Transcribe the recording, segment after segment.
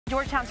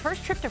Georgetown's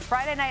first trip to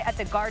Friday night at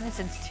the Garden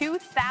since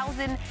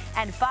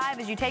 2005.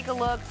 As you take a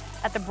look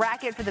at the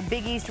bracket for the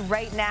Big East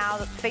right now,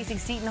 facing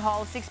Seton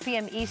Hall, 6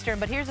 p.m. Eastern.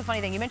 But here's the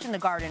funny thing. You mentioned the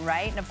Garden,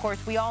 right? And, of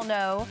course, we all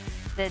know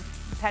that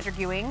Patrick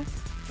Ewing,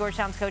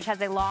 Georgetown's coach, has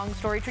a long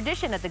story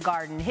tradition at the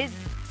Garden. His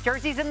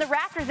jersey's in the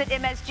rafters at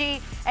MSG,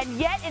 and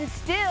yet and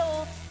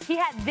still he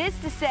had this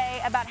to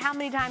say about how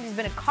many times he's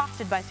been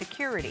accosted by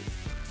security.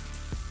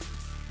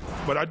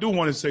 But I do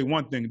want to say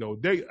one thing, though.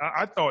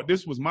 I thought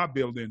this was my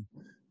building,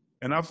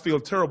 and I feel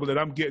terrible that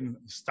I'm getting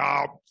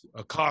stopped,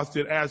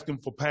 accosted, asking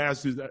for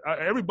passes.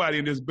 Everybody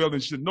in this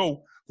building should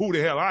know who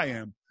the hell I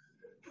am.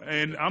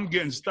 And I'm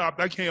getting stopped.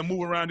 I can't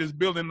move around this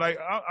building. Like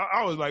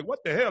I was like,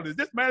 what the hell? Is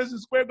this Madison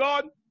Square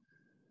Garden?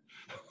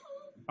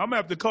 I'm going to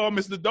have to call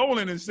Mr.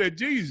 Dolan and say,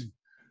 geez,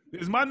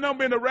 is my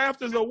number in the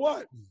rafters or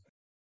what?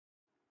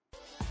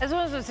 It's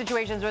one of those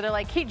situations where they're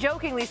like, he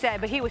jokingly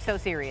said, but he was so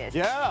serious.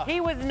 Yeah. He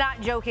was not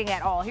joking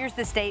at all. Here's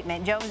the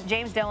statement.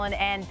 James Dillon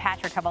and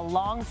Patrick have a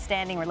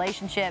long-standing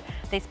relationship.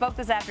 They spoke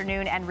this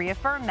afternoon and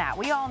reaffirmed that.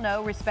 We all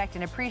know, respect,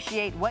 and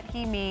appreciate what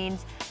he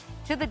means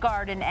to the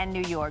Garden and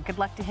New York. Good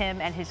luck to him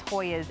and his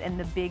Hoyas in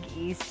the Big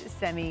East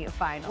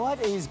semifinals.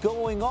 What is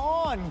going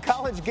on?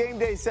 College Game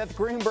Day, Seth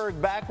Greenberg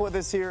back with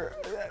us here.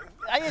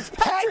 It's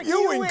Patrick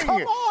Ewing.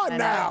 Come on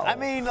now. I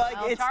mean, like,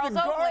 well, it's Charles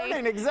the Oakley.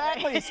 Garden.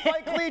 Exactly.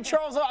 Spike Lee,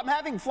 Charles Oakley. I'm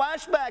having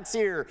flashbacks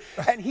here.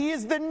 And he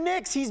is the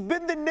Knicks. He's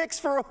been the Knicks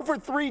for over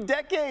 3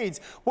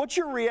 decades. What's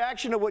your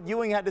reaction to what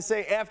Ewing had to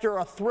say after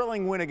a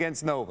thrilling win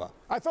against Nova?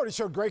 I thought he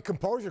showed great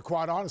composure,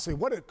 quite honestly.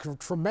 What a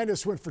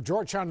tremendous win for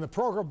Georgetown in the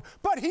program.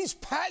 But he's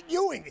Pat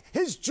Ewing.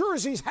 His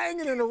jersey's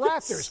hanging in the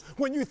rafters.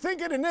 When you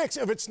think of the Knicks,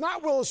 if it's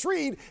not Willis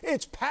Reed,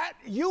 it's Pat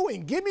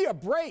Ewing. Give me a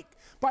break.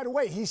 By the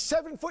way, he's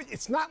 7 foot.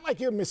 It's not like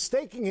you're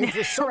mistaking him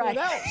for someone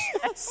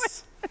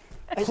else.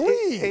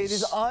 Please. It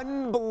is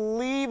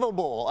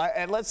unbelievable.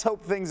 And let's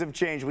hope things have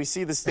changed. We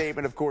see the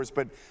statement, of course,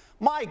 but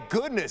my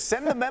goodness,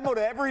 send the memo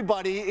to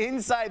everybody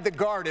inside the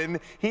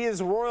Garden. He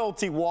is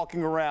royalty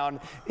walking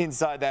around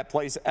inside that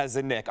place as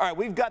a Knick. All right,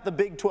 we've got the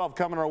Big 12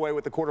 coming our way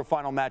with the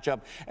quarterfinal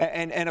matchup.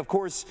 And of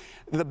course,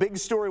 the big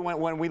story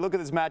when we look at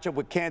this matchup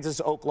with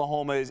Kansas,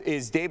 Oklahoma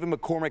is David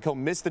McCormick. He'll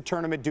miss the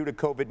tournament due to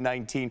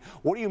COVID-19.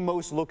 What are you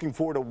most looking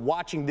forward to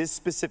watching this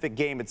specific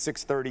game at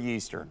 6:30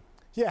 Eastern?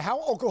 Yeah,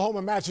 how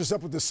Oklahoma matches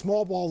up with the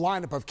small ball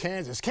lineup of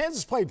Kansas.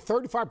 Kansas played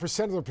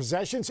 35% of their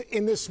possessions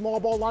in this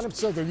small ball lineup,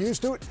 so they're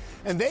used to it.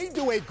 And they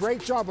do a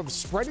great job of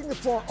spreading the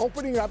floor,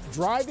 opening up,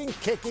 driving,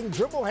 kicking,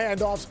 dribble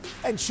handoffs,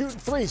 and shooting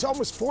threes.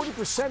 Almost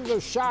 40% of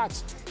those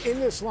shots in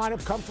this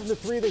lineup come from the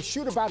three. They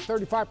shoot about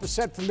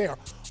 35% from there.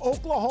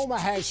 Oklahoma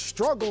has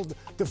struggled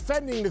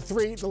defending the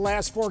three the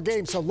last 4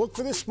 games, so look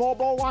for this small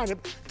ball lineup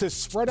to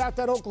spread out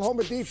that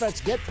Oklahoma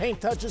defense, get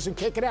paint touches, and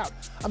kick it out.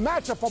 A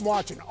matchup I'm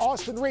watching,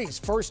 Austin Reeves,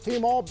 first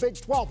team all Big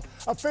 12,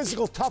 a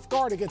physical tough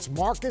guard against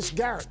Marcus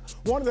Garrett,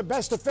 one of the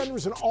best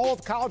defenders in all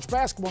of college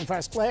basketball. In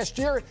fact, last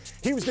year,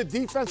 he was the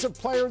Defensive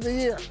Player of the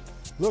Year.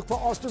 Look for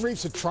Austin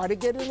Reeves to try to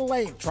get in the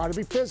lane, try to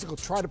be physical,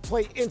 try to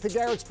play into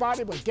Garrett's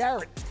body, but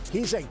Garrett,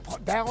 he's a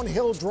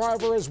downhill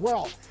driver as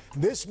well.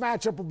 This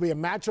matchup will be a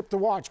matchup to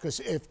watch because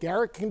if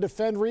Garrett can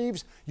defend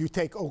Reeves, you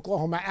take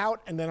Oklahoma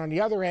out, and then on the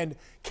other end,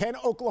 can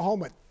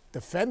Oklahoma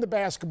defend the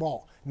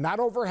basketball, not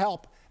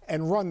overhelp,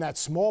 and run that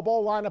small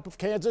ball lineup of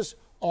Kansas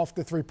off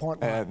the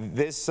three-point line?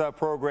 This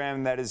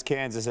program that is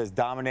Kansas has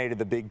dominated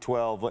the Big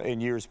 12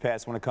 in years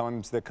past when it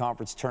comes to the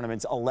conference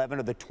tournaments. 11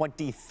 of the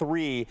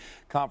 23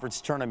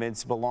 conference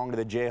tournaments belong to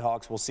the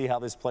Jayhawks. We'll see how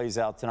this plays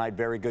out tonight.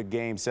 Very good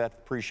game, Seth.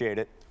 Appreciate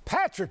it.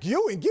 Patrick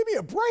Ewing, give me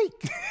a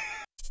break.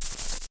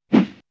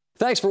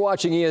 Thanks for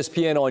watching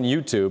ESPN on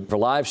YouTube. For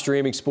live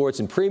streaming sports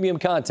and premium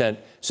content,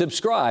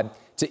 subscribe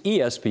to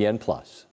ESPN+.